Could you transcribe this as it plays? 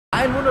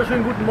Einen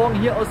wunderschönen guten Morgen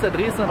hier aus der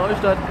Dresdner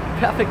Neustadt.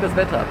 Perfektes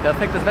Wetter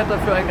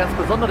für einen ganz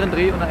besonderen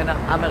Dreh und einen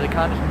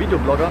amerikanischen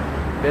Videoblogger.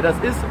 Wer das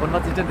ist und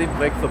was sich in dem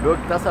Projekt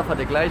verbirgt, das erfahrt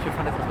ihr gleich. Wir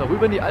fahren jetzt erstmal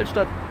rüber in die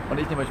Altstadt und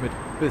ich nehme euch mit.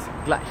 Bis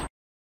gleich.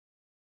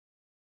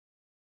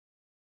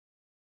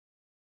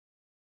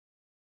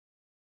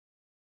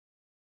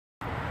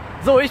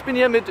 So, ich bin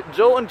hier mit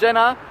Joe und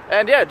Jenna.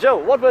 And yeah,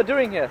 Joe, what we're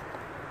doing here?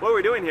 What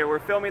we're doing here, we're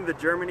filming the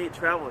Germany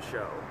travel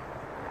show.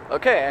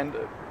 Okay, and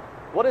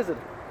what is it?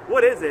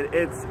 What is it?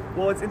 It's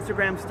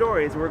Instagram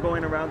stories. We're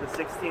going around the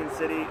 16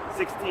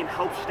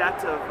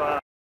 Hauptstadt of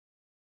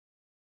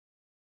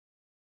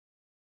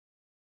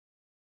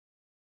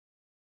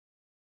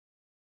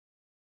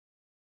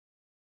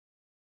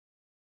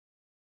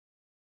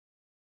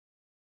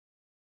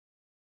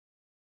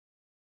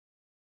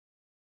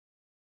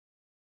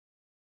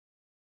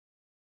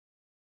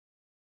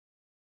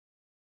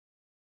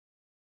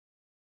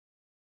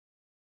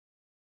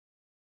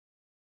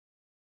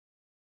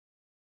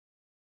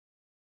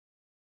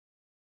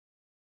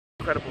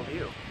incredible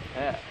view.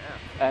 Yeah.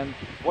 And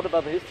what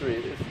about the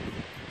history?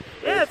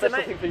 It's a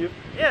nice thing for you.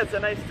 Yeah, it's a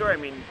nice story. I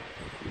mean,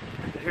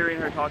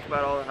 hearing her talk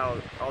about how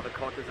all the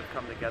cultures have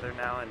come together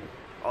now and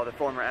all the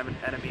former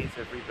enemies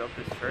have rebuilt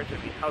this church. I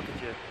mean, how could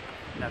you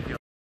not feel?